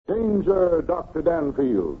Danger, Dr.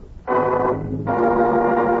 Danfield.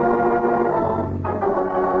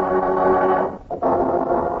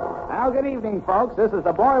 Well, good evening, folks. This is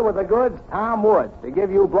the boy with the goods, Tom Woods, to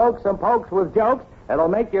give you blokes some pokes with jokes that'll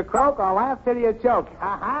make you croak or laugh till you choke.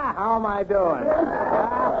 Ha-ha, how am I doing?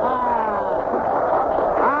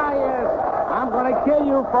 Ah, yes, I'm going to kill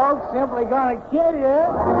you, folks. Simply going to kill you.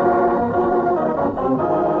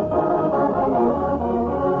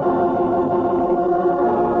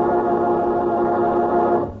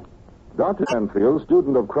 Dr. Danfield,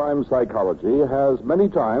 student of crime psychology, has many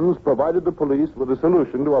times provided the police with a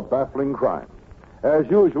solution to a baffling crime. As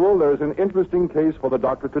usual, there's an interesting case for the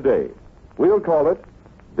doctor today. We'll call it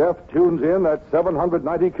Death Tunes In at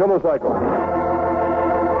 790 Kilocycles.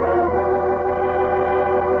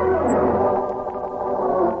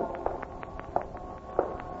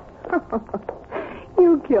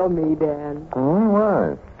 You kill me, Dan.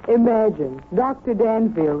 Why? Imagine Dr.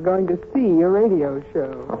 Danfield going to see your radio show.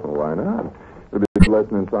 Why not? It'll be a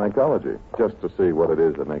lesson in psychology, just to see what it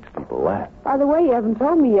is that makes people laugh. By the way, you haven't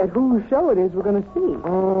told me yet whose show it is we're going to see.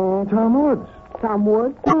 Tom Woods. Tom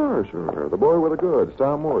Woods? Sure. The boy with the goods,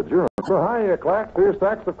 Tom Woods. You're hi, you clacks. Here's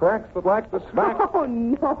stacks of cracks that lack the smack. Oh,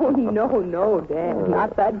 no, Dan.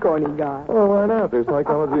 Not that corny guy. Well, why not? There's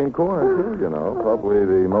psychology in corn, too, you know. Probably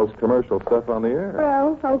the most commercial stuff on the air.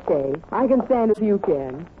 Well, okay. I can stand if you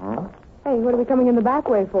can. Huh? Hey, what are we coming in the back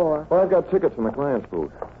way for? Well, I've got tickets in the client's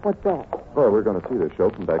booth. What's that? Well, we're going to see this show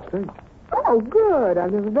from backstage. Oh, good.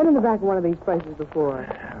 I've never been in the back of one of these places before.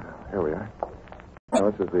 Here we are. Now,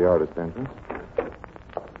 this is the artist entrance.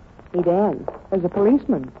 Hey, Dan, there's a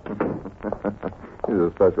policeman. He's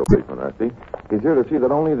a special policeman, Rusty. He's here to see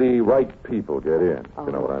that only the right people get in. Oh.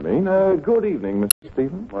 You know what I mean? Good evening, Mr.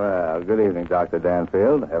 Stevens. Well, good evening, Dr.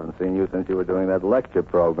 Danfield. Haven't seen you since you were doing that lecture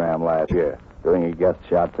program last year. Doing a guest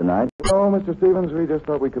shot tonight? Oh, Mr. Stevens, we just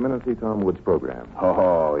thought we'd come in and see Tom Wood's program.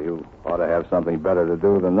 Oh, you ought to have something better to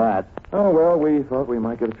do than that. Oh, well, we thought we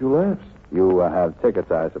might get a few laughs. You have tickets,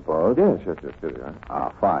 I suppose? Yes, here they are.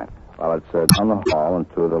 Ah, fine. Well, it's down the hall and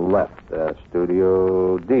to the left,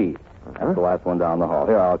 Studio D. That's the last one down the hall.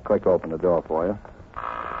 Here, I'll click open the door for you.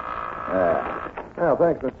 There. Well,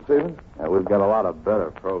 thanks, Mr. Stevens. We've got a lot of better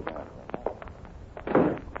programs.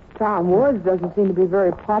 Tom Woods doesn't seem to be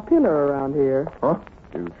very popular around here. Huh?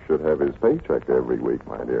 You should have his paycheck every week,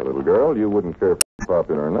 my dear little girl. You wouldn't care if he's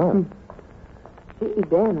popular or not. Gee,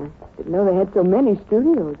 Dan, I didn't know they had so many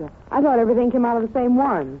studios. I thought everything came out of the same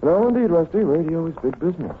one. No, indeed, Rusty. Radio is big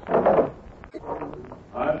business.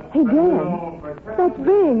 Hey, Dan, that's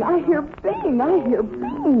Bing. I hear Bing.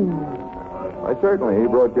 Why, certainly. He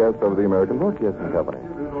broadcasts over the American Broadcasting Company.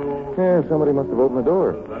 Yeah, somebody must have opened the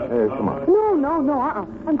door. Hey, come on. No.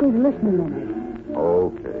 I'm going to listen a minute.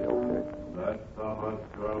 Okay. That's how much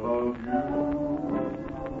I love you.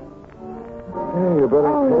 Hey, you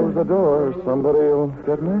better close the door or somebody will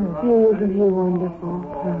get mad. Hey, isn't he wonderful?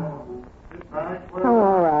 Oh,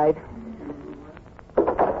 all right.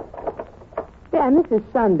 Dan, this is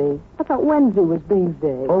Sunday. I thought Wednesday was Bing's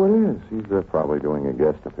day. Oh, it is. He's probably doing a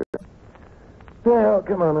guest up here. Well,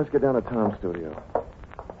 come on, let's get down to Tom's studio.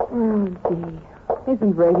 Oh, gee.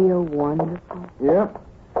 Isn't radio wonderful? Yep.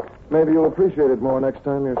 Maybe you'll appreciate it more next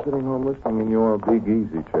time you're sitting home listening in your big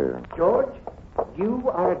easy chair. George, you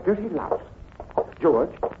are a dirty louse.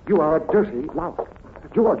 George, you are a dirty louse.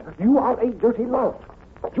 George, you are a dirty louse.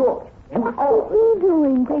 George, you are... What's he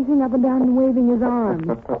doing, pacing up and down and waving his arms?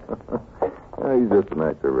 He's just an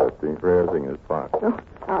actor, Rusty, rehearsing his part.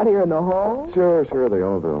 Out here in the hall? Sure, they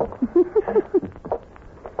all do.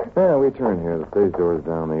 Yeah, we turn here. The stage door is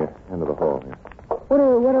down the end of the hall here. What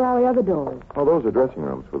are all the other doors? Oh, those are dressing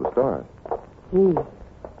rooms for the stars. Gee,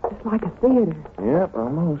 it's like a theater. Yep,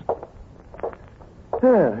 almost.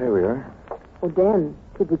 Yeah, here we are. Oh, Dan,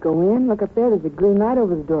 could we go in? Look up there. There's a green light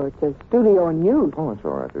over the door. It says studio in use. Oh, it's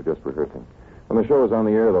all right. They're just rehearsing. When the show is on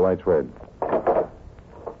the air, the light's red.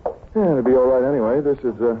 Yeah, it'll be all right anyway. This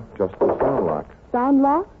is just a sound lock. Sound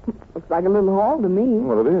lock? Looks like a little hall to me.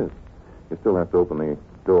 Well, it is. You still have to open the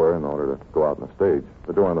door in order to go out on the stage.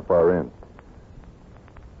 The door on the far end.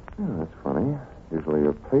 Oh, that's funny. Usually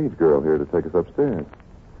a page girl here to take us upstairs.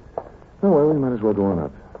 Oh, well, we might as well go on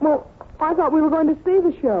up. Well, I thought we were going to see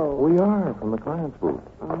the show. We are, from the client's booth.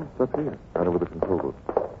 Oh. It's up here, right over the control booth.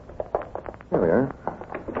 Here we are.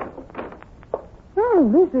 Oh,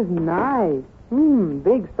 this is nice.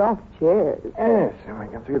 Big soft chairs. Yes, and we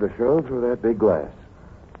can see the show through that big glass.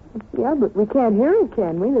 Yeah, but we can't hear it,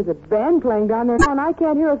 can we? There's a band playing down there now, and I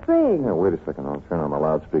can't hear a thing. Yeah, wait a second. I'll turn on the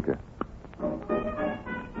loudspeaker.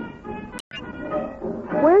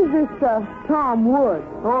 Where's this Tom Woods?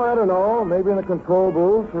 Oh, I don't know. Maybe in the control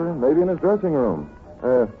booth or maybe in his dressing room.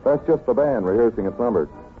 That's just the band rehearsing its numbers.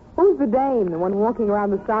 Who's the dame, the one walking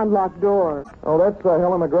around the sound-locked door? Oh, that's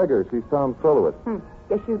Helen McGregor. She's sound soloist.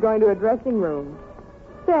 Guess she's going to a dressing room.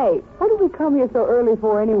 Say, what did we come here so early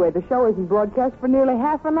for anyway? The show isn't broadcast for nearly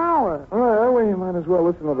half an hour. Well, we might as well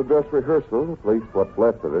listen to the dress rehearsal, at least what's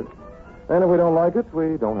left of it. And if we don't like it,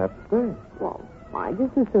 we don't have to stay. Well, I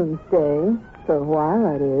just as soon stay. For a while,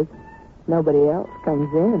 that is. Nobody else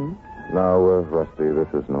comes in. Now, Rusty,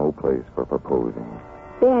 this is no place for proposing.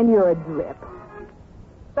 Dan, you're a drip.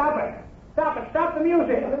 Stop it! Stop it! Stop the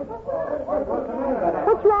music!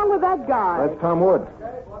 What's wrong with that guy? That's Tom Wood.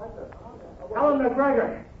 Helen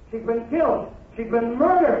McGregor. She's been killed. She's been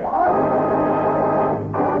murdered.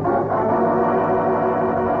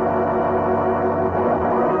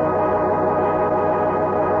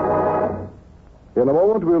 In a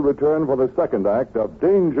moment, we'll return for the second act of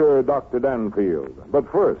Danger, Dr. Danfield. But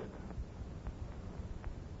first...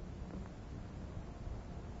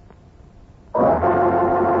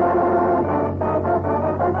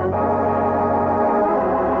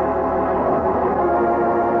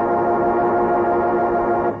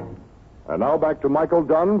 And now back to Michael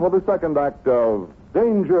Dunn for the second act of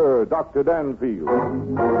Danger, Dr. Danfield.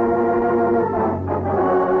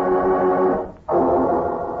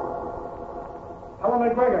 Helen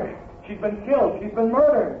McGregor. She's been killed. She's been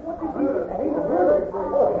murdered.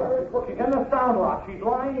 She's in the sound lock. She's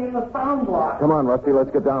lying in the sound lock. Come on, Rusty,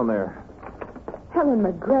 let's get down there. Helen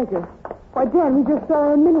McGregor. Why, Dan, we just saw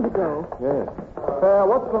her a minute ago. Yes.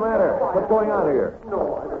 What's the matter? What's going on here?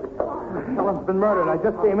 Helen's been murdered. I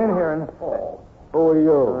just came in here and... Who are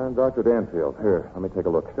you? I'm Dr. Danfield. Here, let me take a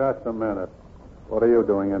look. Just a minute. What are you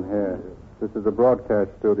doing in here? This is a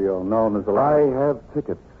broadcast studio known as the... I have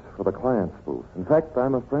tickets for the client's booth. In fact,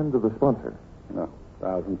 I'm a friend of the sponsor. No,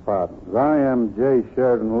 1,000 pardons. I am J.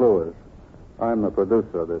 Sheridan Lewis. I'm the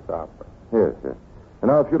producer of this opera. Yes, yes.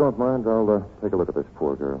 And now, if you don't mind, I'll take a look at this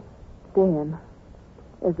poor girl. Dan,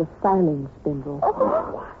 there's a filing spindle.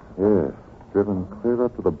 Yes, driven clear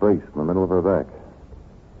up to the brace in the middle of her back.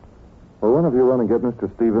 Will one of you run and get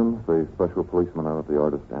Mr. Stevens, the special policeman out at the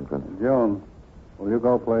artist entrance? Joan, will you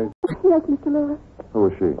go, please? Yes, Mr. Lewis. Who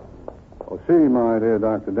is she? Oh, she, my dear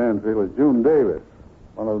Dr. Danfield, is June Davis,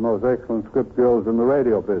 one of the most excellent script girls in the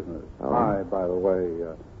radio business. Oh. I, by the way,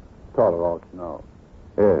 taught her all she knows.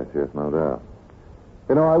 Yes, yes, no doubt.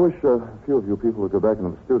 You know, I wish a few of you people would go back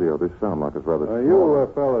into the studio. This sound lock is rather small.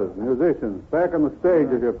 You fellas, musicians, back on the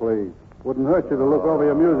stage, if you please. Wouldn't hurt you to look over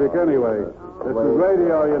your music anyway. This is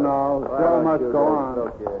radio, you know. The show must go on.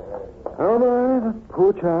 Oh, my,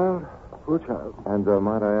 poor child. Poor child. And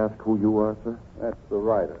might I ask who you are, sir? That's the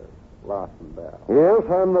writer, Larson Bell. Yes,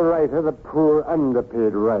 I'm the writer, the poor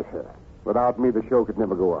underpaid writer. Without me, the show could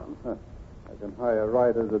never go on. I can hire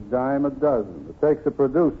writers a dime a dozen. It takes a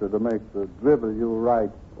producer to make the drivel you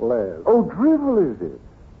write live. Oh, drivel, is it?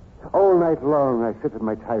 All night long, I sit at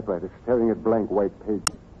my typewriter staring at blank white pages.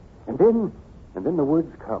 And then the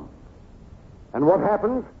words come. And what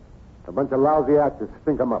happens? A bunch of lousy actors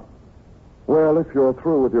stink 'em up. Well, if you're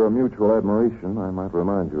through with your mutual admiration, I might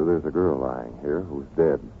remind you there's a girl lying here who's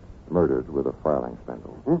dead, murdered with a filing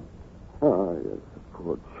spindle. Oh, yes,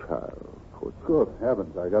 poor child. Poor good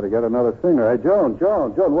heavens, I got to get another singer. Hey, Joan,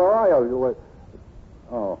 where are you?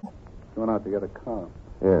 Oh, she went out to get a car.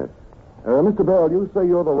 Yes. Mr. Bell, you say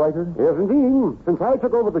you're the writer? Yes, indeed. Since I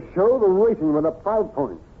took over the show, the rating went up 5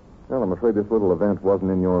 points. Well, I'm afraid this little event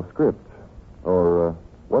wasn't in your script. Or,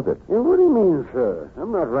 was it? What do you mean, sir?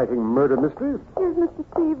 I'm not writing murder mysteries. Here's Mr.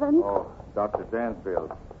 Stevens. Oh, Dr.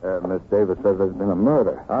 Danfield. Miss Davis says there's been a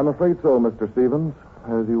murder. I'm afraid so, Mr. Stevens.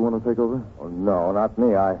 Do you want to take over? Oh, no, not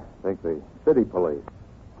me. I think the city police.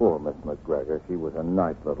 Poor Miss McGregor. She was a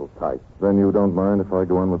nice little type. Then you don't mind if I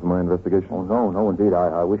go on with my investigation? Oh, no, indeed.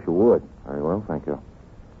 I wish you would. Very well, thank you.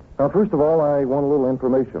 Now, first of all, I want a little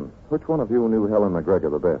information. Which one of you knew Helen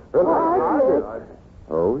McGregor the best? I did.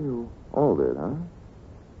 Oh, you all did, huh?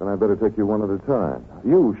 Then I'd better take you one at a time.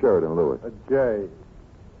 You, Sheridan Lewis. J.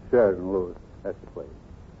 Sheridan Lewis. That's the place.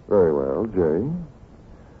 Very well, Jay.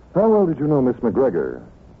 How well did you know Miss McGregor?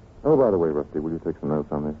 Oh, by the way, Rusty, will you take some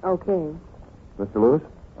notes on this? Okay. Mr. Lewis?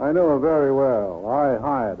 I know her very well. I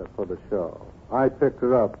hired her for the show. I picked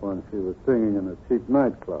her up when she was singing in a cheap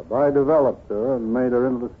nightclub. I developed her and made her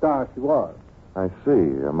into the star she was. I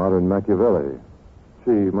see, a modern Machiavelli.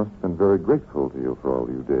 She must have been very grateful to you for all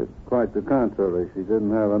you did. Quite the contrary. She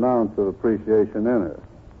didn't have an ounce of appreciation in her.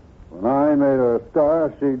 When I made her a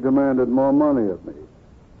star, she demanded more money of me.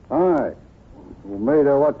 I who made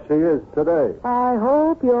her what she is today. I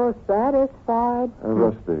hope you're satisfied.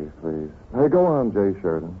 Rusty, please. Hey, go on, Jay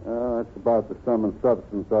Sheridan. That's about the sum and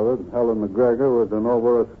substance of it. Helen McGregor was an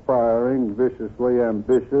over-aspiring, viciously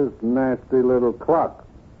ambitious, nasty little clock.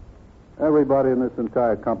 Everybody in this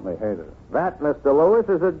entire company hated her. That, Mr. Lewis,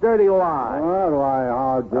 is a dirty lie. What lie,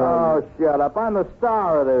 Howard Oh, Jones? shut up. I'm the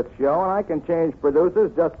star of this show, and I can change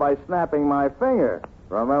producers just by snapping my finger.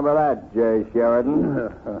 Remember that, Jay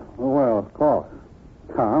Sheridan. Well, of course.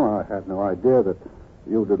 Tom, I had no idea that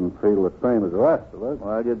you didn't feel the same as the rest of us.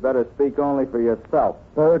 Well, you'd better speak only for yourself.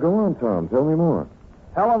 Go on, Tom. Tell me more.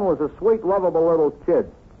 Helen was a sweet, lovable little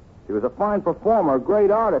kid. She was a fine performer, a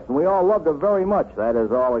great artist, and we all loved her very much. That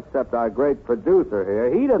is, all except our great producer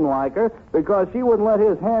here. He didn't like her because she wouldn't let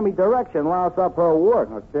his hammy direction louse up her work.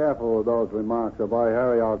 Now, careful with those remarks, or by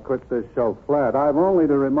Harry, I'll quit this show flat. I've only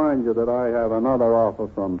to remind you that I have another offer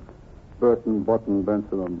from Burton, Button,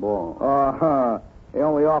 Benson, and Ball. Uh-huh. The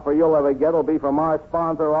only offer you'll ever get will be from our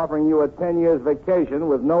sponsor offering you a 10 years vacation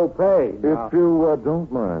with no pay. If you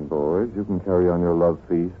don't mind, boys, you can carry on your love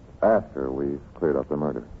feast after we've cleared up the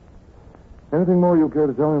murder. Anything more you care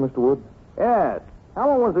to tell me, Mr. Wood? Yes.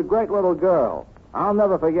 Helen was a great little girl. I'll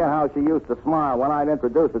never forget how she used to smile when I'd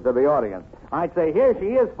introduce her to the audience. I'd say, here she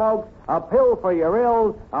is, folks, a pill for your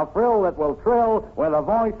ills, a frill that will trill with a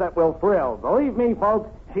voice that will thrill. Believe me, folks,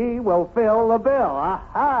 she will fill the bill.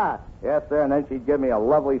 Aha! Yes, sir, and then she'd give me a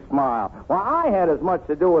lovely smile. Well, I had as much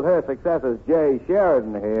to do with her success as Jay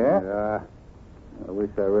Sheridan here. Yeah. I wish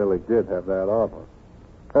I really did have that offer.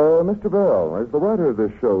 Mr. Bell, as the writer of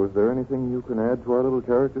this show, is there anything you can add to our little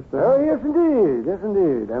character study? Oh, yes, indeed. Yes,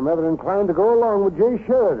 indeed. I'm rather inclined to go along with Jay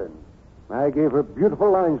Sheridan. I gave her beautiful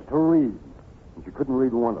lines to read, and she couldn't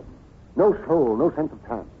read one of them. No soul, no sense of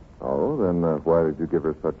time. Oh, then why did you give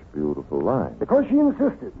her such beautiful lines? Because she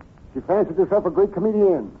insisted. She fancied herself a great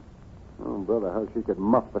comedian. Oh, brother, how she could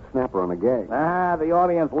muff the snapper on a gag. The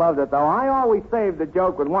audience loved it, though. I always saved the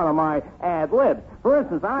joke with one of my ad-libs. For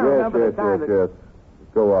instance, I remember the time that... Yes.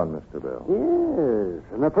 Go on, Mr. Bell. Yes,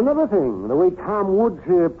 and that's another thing, the way Tom Woods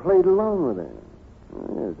here played along with her.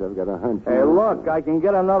 Yes, I've got a hunch. Hey, look, I can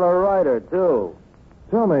get another writer, too.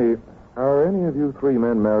 Tell me, are any of you three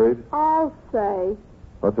men married? I'll say.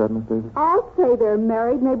 What's that, Miss Davis? I'll say they're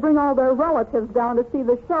married, and they bring all their relatives down to see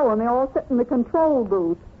the show, and they all sit in the control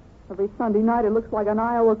booth. Every Sunday night, it looks like an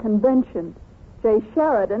Iowa convention. Jay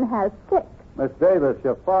Sheridan has 6. Miss Davis,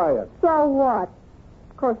 you're fired. So what?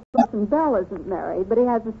 Of course, Wilson Bell isn't married, but he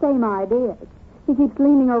has the same ideas. He keeps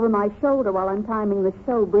leaning over my shoulder while I'm timing the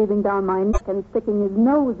show, breathing down my neck and sticking his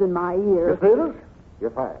nose in my ear. Miss Davis,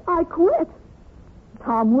 you're fired. I quit.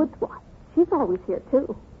 Tom Woods' wife. She's always here,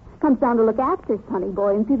 too. Comes down to look after Sonny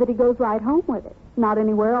Boy and see that he goes right home with it. Not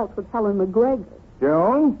anywhere else with Helen McGregor.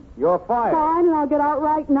 June, you're fired. Fine, and I'll get out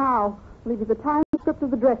right now. Leave you the time script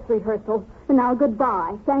of the dress rehearsal. And now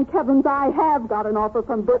goodbye. Thank heavens I have got an offer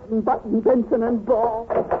from Burton, Button, Benson, and Ball.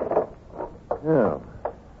 Yeah.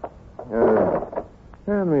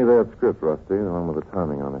 Hand me that script, Rusty, the one with the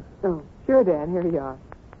timing on it. Oh, sure, Dan. Here you are.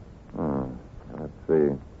 Let's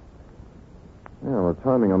see. Yeah, the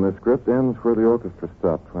timing on this script ends where the orchestra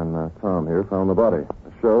stopped when Tom here found the body.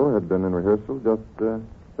 The show had been in rehearsal just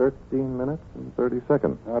 13 minutes and 30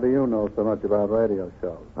 seconds. How do you know so much about radio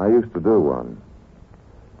shows? I used to do one.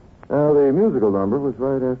 Now, the musical number was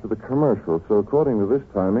right after the commercial, so according to this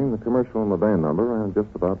timing, the commercial and the band number ran just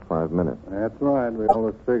about 5 minutes. That's right. We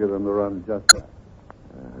always figured them to run just that.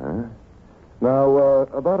 Uh-huh. Now,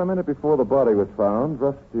 about a minute before the body was found,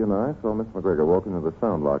 Rusty and I saw Miss McGregor walk into the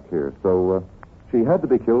sound lock here, so she had to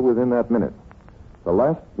be killed within that minute. The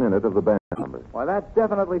last minute of the band number. Why, that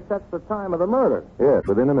definitely sets the time of the murder. Yes,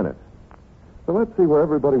 within a minute. So let's see where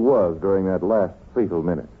everybody was during that last fatal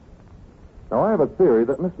minute. Now, I have a theory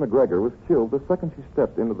that Miss McGregor was killed the second she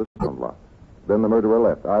stepped into the sound lock. Then the murderer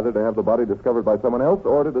left, either to have the body discovered by someone else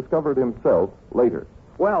or to discover it himself later.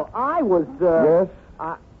 Well, I was, Yes?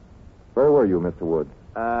 Where were you, Mr. Wood?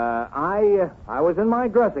 I was in my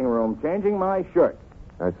dressing room changing my shirt.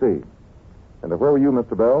 I see. And where were you,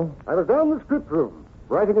 Mr. Bell? I was down in the script room,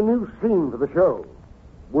 writing a new scene for the show.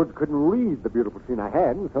 Woods couldn't read the beautiful scene I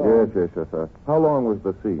had, and so... Yes. How long was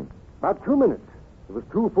the scene? About 2 minutes. It was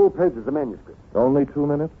 2 full pages of manuscript. Only 2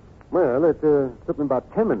 minutes? Well, it took me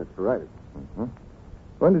about 10 minutes to write it. Mm-hmm.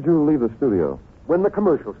 When did you leave the studio? When the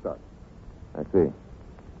commercial started. I see.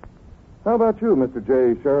 How about you, Mr.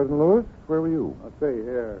 J. Sheridan Lewis? Where were you? I'll see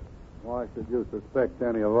here. Why should you suspect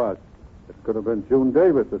any of us? It could have been June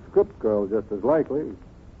Davis, the script girl, just as likely.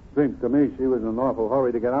 Seems to me she was in an awful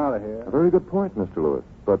hurry to get out of here. A very good point, Mr. Lewis.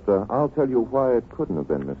 But I'll tell you why it couldn't have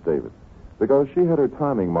been Miss Davis. because she had her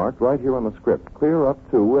timing marked right here on the script, clear up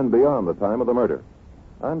to and beyond the time of the murder.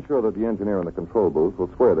 I'm sure that the engineer in the control booth will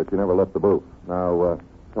swear that you never left the booth. Now,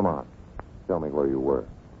 come on. Tell me where you were.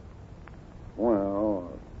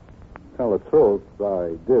 Well, tell the truth,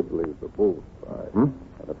 I did leave the booth. I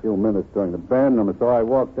had a few minutes during the band number, so I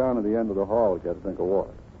walked down to the end of the hall to get a drink of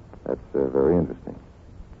water. That's very interesting.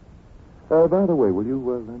 By the way, will you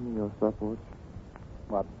lend me your stopwatch?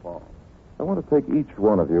 What for? I want to take each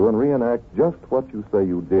one of you and reenact just what you say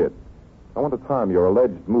you did. I want to time your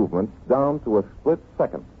alleged movements down to a split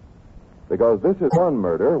second. Because this is one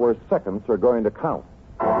murder where seconds are going to count.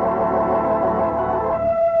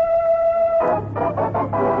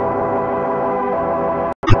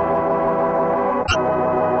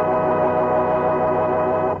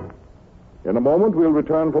 In a moment, we'll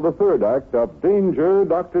return for the third act of Danger,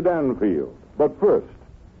 Dr. Danfield. But first...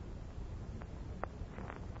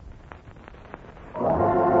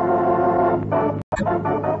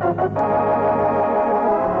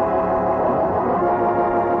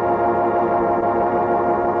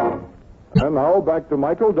 And now back to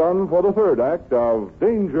Michael Dunn for the third act of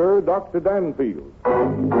Danger, Dr. Danfield.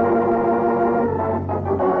 Come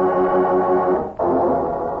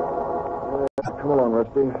along,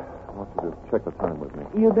 Rusty. I want you to check the time with me.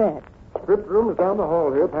 You bet. Script room is down the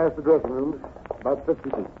hall here, past the dressing rooms. About 50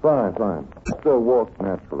 feet. Fine. Still walk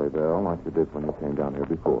naturally, Bill, like you did when you came down here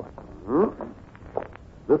before.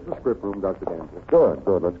 This is the script room, Dr. Danfield. Good.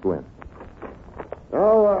 Let's go in.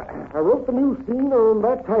 Now, I wrote the new scene on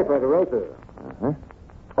that typewriter right there. Uh-huh.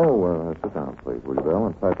 Oh, sit down, please, will you, Bill,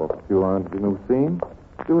 and type off a few lines of your new scene.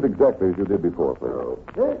 Do it exactly as you did before, please.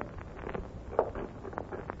 Okay.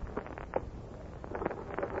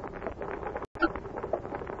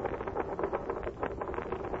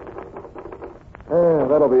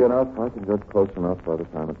 That'll be enough. I can judge close enough by the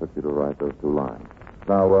time it took you to write those two lines.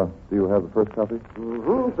 Now, do you have the first copy?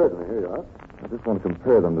 Certainly. Here you are. I just want to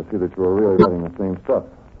compare them to see that you are really writing the same stuff.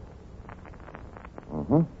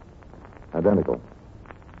 Identical.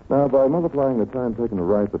 Now, by multiplying the time taken to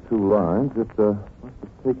write the two lines, it must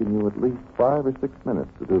have taken you at least 5 or 6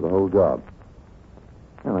 minutes to do the whole job.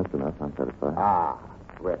 Yeah, that's enough. I'm satisfied.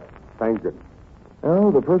 Well, thank goodness.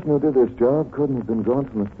 Well, the person who did this job couldn't have been gone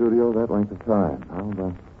from the studio that length of time.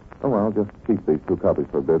 I'll just keep these two copies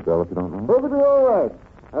for a bit, Bill, if you don't mind. Perfectly all right.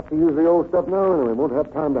 Have to use the old stuff now anyway. Won't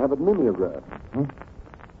have time to have it mimeographed.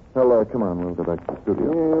 Well, come on. We'll go back to the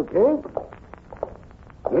studio. Okay.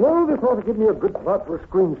 You know, this ought to give me a good plot for a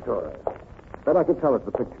screen story. Bet I could tell it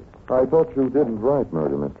for pictures. I thought you didn't write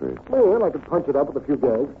murder mysteries. Well, I could punch it up with a few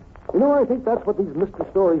gags. You know, I think that's what these mystery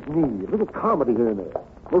stories need. A little comedy here and there.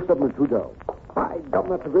 Most of them are too dull. By gum,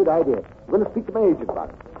 that's a great idea. I'm going to speak to my agent about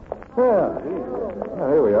it.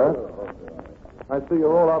 Here we are. I see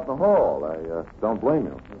you're all out in the hall. I don't blame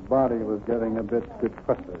you. The body was getting a bit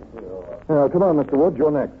depressing. Yeah, come on, Mr. Woods.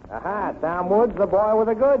 You're next. Aha, Tom Woods, the boy with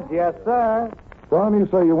the goods. Yes, sir. Tom, you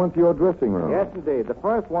say you went to your dressing room. Yes, indeed. The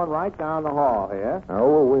first one right down the hall here.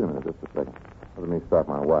 Oh, wait a minute, just a second. Let me stop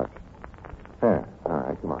my watch. Here. All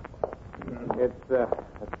right, come on. It's a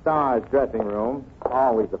star's dressing room.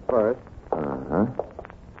 Always the first. Uh-huh.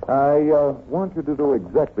 I want you to do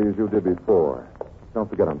exactly as you did before. Don't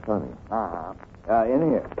forget I'm timing. In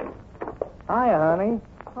here. Hiya, honey.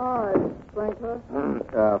 Hi, Sprinkler.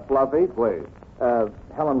 Fluffy, please.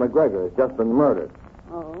 Helen McGregor has just been murdered.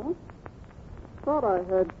 Oh? Thought I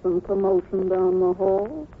heard some commotion down the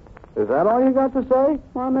hall. Is that all you got to say?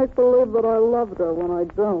 I make believe that I loved her when I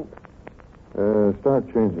don't.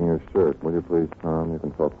 Start changing your shirt, will you please, Tom? You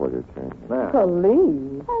can talk while you're changing. There.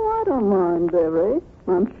 Police? Oh, I don't mind, Dearie.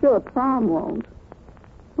 I'm sure Tom won't.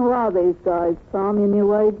 Who are these guys, Tom, your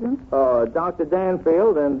new agent? Dr.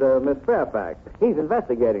 Danfield and Miss Fairfax. He's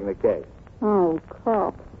investigating the case. Oh,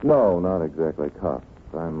 cop. No, not exactly cops.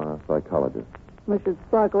 I'm a psychologist. We should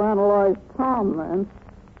psychoanalyze Tom, then.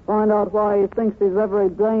 Find out why he thinks he's every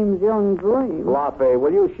dame's young dream. Fluffy,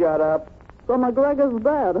 will you shut up? So McGregor's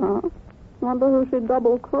dead, huh? Wonder who she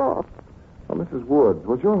double-crossed. Well, Mrs. Woods,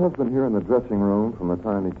 was your husband here in the dressing room from the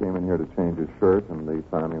time he came in here to change his shirt and the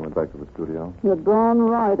time he went back to the studio? You're darn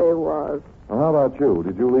right he was. Well, how about you?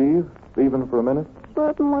 Did you leave? Even for a minute?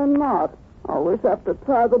 Certainly not. Always have to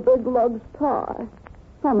tie the big lug's tie.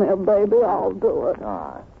 Come here, baby, I'll do it.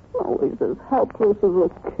 Always as helpless as a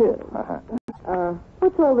kid.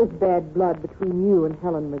 What's all this bad blood between you and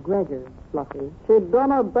Helen McGregor, Fluffy? She'd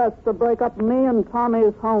done her best to break up me and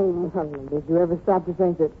Tommy's home. Did you ever stop to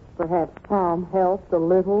think that perhaps Tom helped a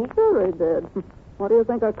little? Sure he did. What do you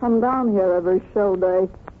think I come down here every show day?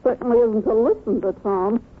 Certainly isn't to listen to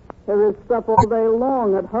Tom. Hear his stuff all day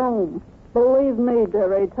long at home. Believe me,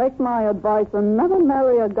 dearie, take my advice and never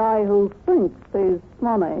marry a guy who thinks he's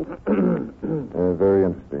funny. Very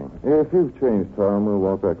interesting. If you've changed, Tom, we'll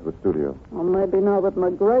walk back to the studio. Well, maybe now that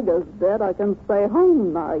McGregor's dead, I can stay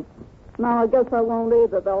home night. Now, I guess I won't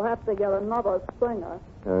either. They'll have to get another singer.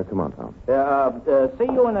 Come on, Tom. See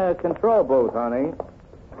you in the control booth, honey.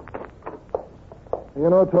 You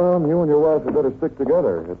know, Tom, you and your wife had better stick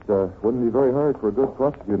together. It wouldn't be very hard for a good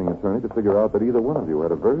prosecuting attorney to figure out that either one of you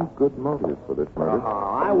had a very good motive for this murder.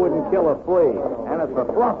 I wouldn't kill a flea. And as for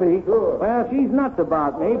Fluffy, well, she's nuts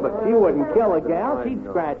about me, but she wouldn't kill a gal. She'd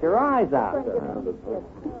scratch her eyes out.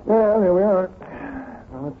 Well, here we are.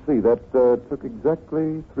 Now, let's see. That took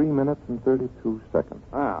exactly 3 minutes and 32 seconds.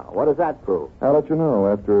 Ah, what does that prove? I'll let you know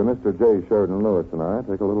after Mr. J. Sheridan Lewis and I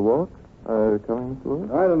take a little walk. Coming, Mr.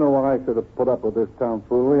 Lewis? I don't know why I should have put up with this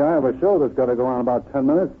tomfoolery. I have a show that's got to go on about 10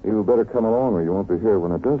 minutes. You better come along or you won't be here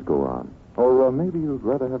when it does go on. Or maybe you'd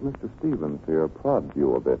rather have Mr. Stevens here prod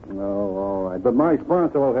you a bit. No, all right. But my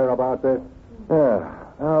sponsor will hear about this. Yeah.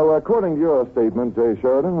 Now, according to your statement, J.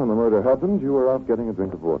 Sheridan, when the murder happened, you were out getting a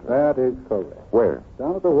drink of water. That is correct. Where?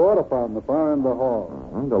 Down at the water fountain, the far end of the hall.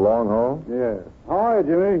 The long hall? Yes. How are you,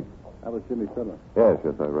 Jimmy? That was Jimmy Filler. Yes,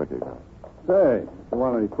 I recognize. Say, if you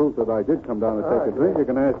want any proof that I did come down to take a drink, you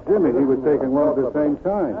can ask Jimmy. He was taking one at the same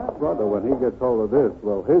time. Brother, when he gets hold of this,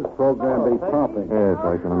 will his program be pumping? Yes,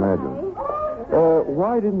 I can imagine.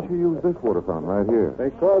 Why didn't you use this water fountain right here?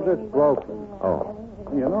 Because it's broken. Oh.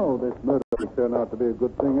 You know, this murder will turn out to be a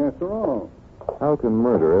good thing after all. How can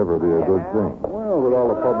murder ever be a good thing? Well, with all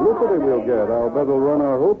the publicity we'll get, I'll bet we'll run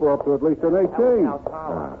our hooper up to at least an 18.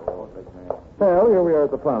 Well, here we are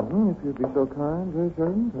at the fountain. If you'd be so kind, J.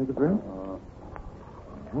 Sheridan, take a drink.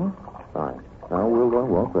 Fine. Now we'll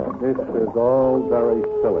walk back. This is all very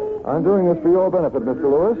silly. I'm doing this for your benefit, Mr.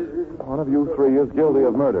 Lewis. One of you three is guilty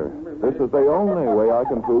of murder. This is the only way I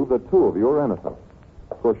can prove that two of you are innocent.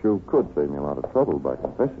 Of course, you could save me a lot of trouble by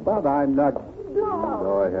confessing. But I'm not...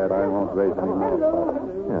 Go ahead. I won't raise any more.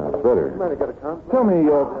 Yeah, it's better. Tell me,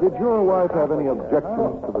 did your wife have any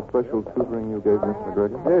objections to the special tutoring you gave Miss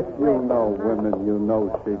McGregor? If you know women, you know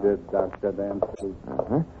she did, Dr. Danfield.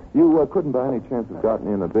 Uh-huh. You couldn't by any chance have gotten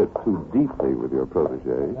in a bit too deeply with your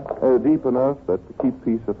protege. Deep enough that to keep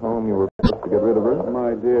peace at home you were forced to get rid of her?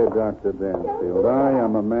 My dear Dr. Danfield, I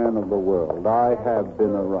am a man of the world. I have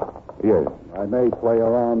been around. Yes. I may play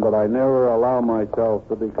around, but I never allow myself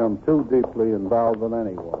to become too deeply involved with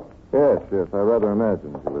anyone. Yes, I rather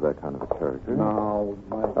imagined you were that kind of a character. No,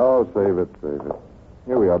 Oh, save it.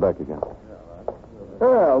 Here we are back again.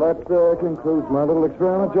 Well, that concludes my little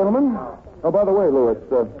experiment, gentlemen. Oh, by the way, Louis,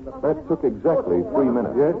 that took exactly 3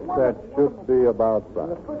 minutes. Yes, that should be about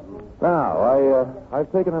right. Now,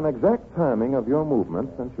 I've taken an exact timing of your movement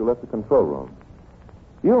since you left the control room.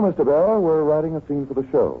 You, Mr. Bell, were writing a scene for the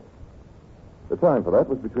show. The time for that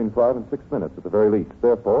was between 5 and 6 minutes at the very least.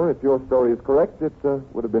 Therefore, if your story is correct, it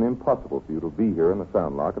would have been impossible for you to be here in the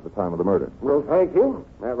sound lock at the time of the murder. Well, thank you.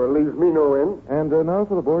 That relieves me no end. And now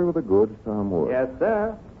for the boy with the goods, Tom Wood. Yes,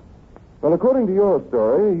 sir. Well, according to your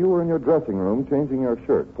story, you were in your dressing room changing your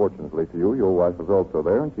shirt. Fortunately for you, your wife was also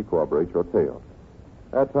there, and she corroborates your tale.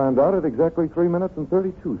 That timed out at exactly 3 minutes and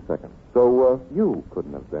 32 seconds. So you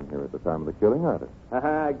couldn't have been here at the time of the killing either.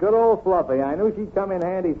 Good old Fluffy. I knew she'd come in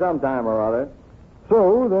handy sometime or other.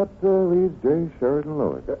 So that leaves J. Sheridan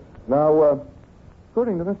Lewis. Now,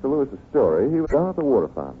 according to Mr. Lewis's story, he was down at the water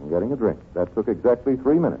fountain getting a drink. That took exactly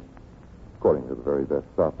 3 minutes, according to the very best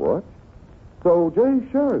stopwatch. So J.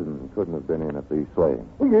 Sheridan couldn't have been in at the slaying.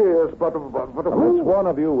 Yes, but Unless one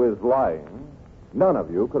of you is lying, none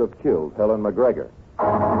of you could have killed Helen McGregor.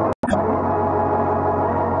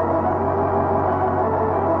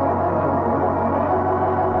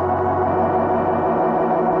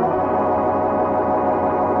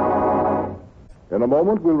 In a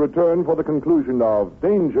moment, we'll return for the conclusion of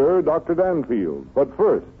Danger, Dr. Danfield. But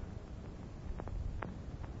first...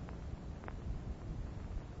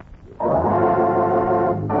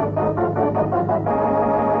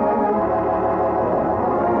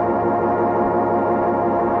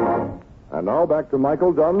 And now back to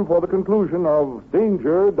Michael Dunn for the conclusion of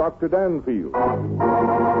Danger, Dr. Danfield.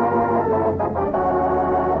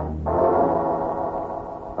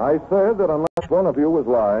 I said that unless one of you was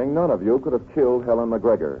lying, none of you could have killed Helen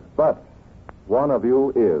McGregor. But one of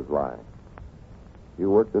you is lying. You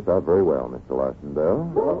worked this out very well, Mr. Larson Bell.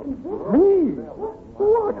 Me?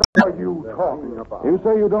 What are you talking about? You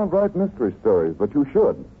say you don't write mystery stories, but you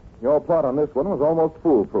should. Your plot on this one was almost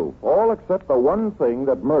foolproof, all except the one thing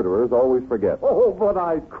that murderers always forget. Oh, but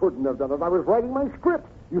I couldn't have done it. I was writing my script.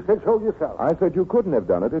 You said so yourself. I said you couldn't have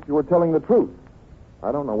done it if you were telling the truth.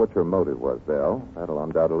 I don't know what your motive was, Belle. That'll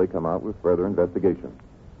undoubtedly come out with further investigation.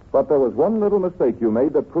 But there was one little mistake you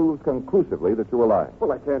made that proves conclusively that you were lying.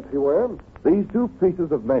 Well, I can't see where. These two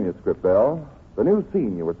pieces of manuscript, Belle, the new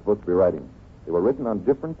scene you were supposed to be writing, they were written on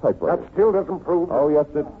different typewriters. That still doesn't prove. Oh, yes,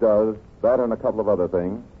 it does. That and a couple of other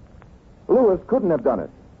things. Lewis couldn't have done it.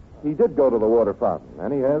 He did go to the water fountain,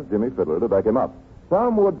 and he has Jimmy Fiddler to back him up.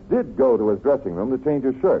 Tom Woods did go to his dressing room to change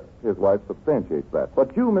his shirt. His wife substantiates that.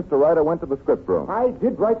 But you, Mr. Ryder, went to the script room. I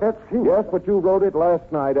did write that scene. Yes, but you wrote it last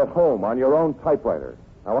night at home on your own typewriter.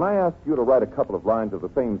 Now, when I asked you to write a couple of lines of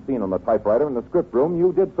the same scene on the typewriter in the script room,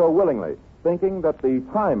 you did so willingly, thinking that the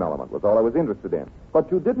time element was all I was interested in. But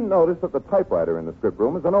you didn't notice that the typewriter in the script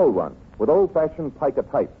room is an old one, with old-fashioned pica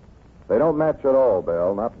type. They don't match at all,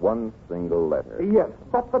 Belle, not one single letter. Yes,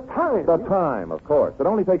 but the time. The time, of course. It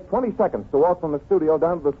only takes 20 seconds to walk from the studio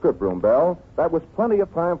down to the script room, Belle. That was plenty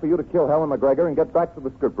of time for you to kill Helen McGregor and get back to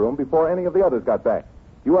the script room before any of the others got back.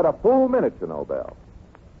 You had a full minute, you know, Belle.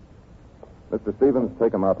 Mr. Stevens,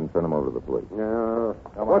 take him out and turn him over to the police. No.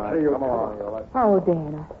 What say you? Come on. Oh,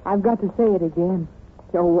 Dan, I've got to say it again.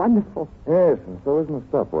 You're wonderful. Yes, and so isn't the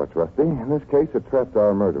stopwatch, Rusty. In this case, it trapped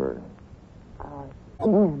our murderer.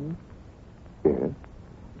 Dan, Yes?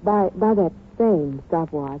 by that same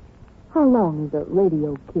stopwatch, how long is a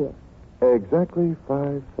radio kiss? Exactly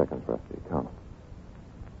 5 seconds, Rusty. Count 'em.